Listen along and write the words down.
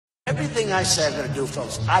Everything I say I'm going to do,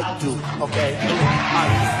 folks, I do, okay?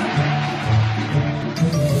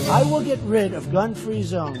 I will get rid of gun-free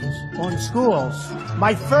zones on schools.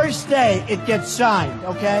 My first day, it gets signed,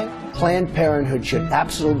 okay? Planned Parenthood should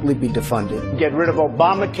absolutely be defunded. Get rid of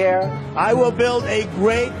Obamacare. I will build a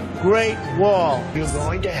great, great wall. You're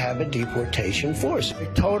going to have a deportation force, a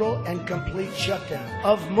total and complete shutdown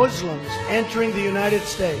of Muslims entering the United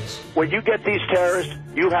States. When you get these terrorists,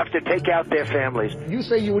 you have to take out their families. You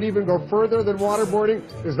say you would even go further than waterboarding?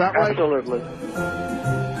 Is that right? Absolutely.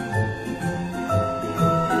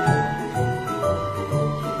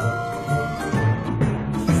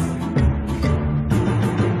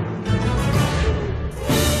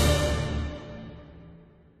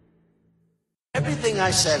 Everything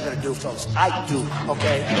I say I'm going to do, folks, I do,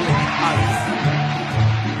 okay?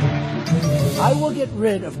 I will get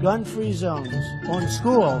rid of gun-free zones on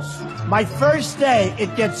schools. My first day,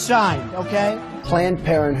 it gets signed, okay? Planned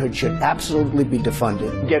Parenthood should absolutely be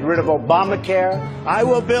defunded. Get rid of Obamacare. I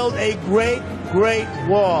will build a great, great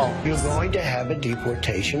wall. You're going to have a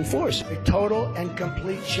deportation force, a total and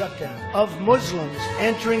complete shutdown of Muslims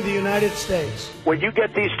entering the United States. When you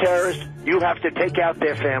get these terrorists, you have to take out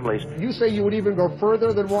their families. You say you would even go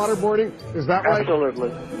further than waterboarding? Is that right?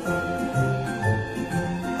 Absolutely.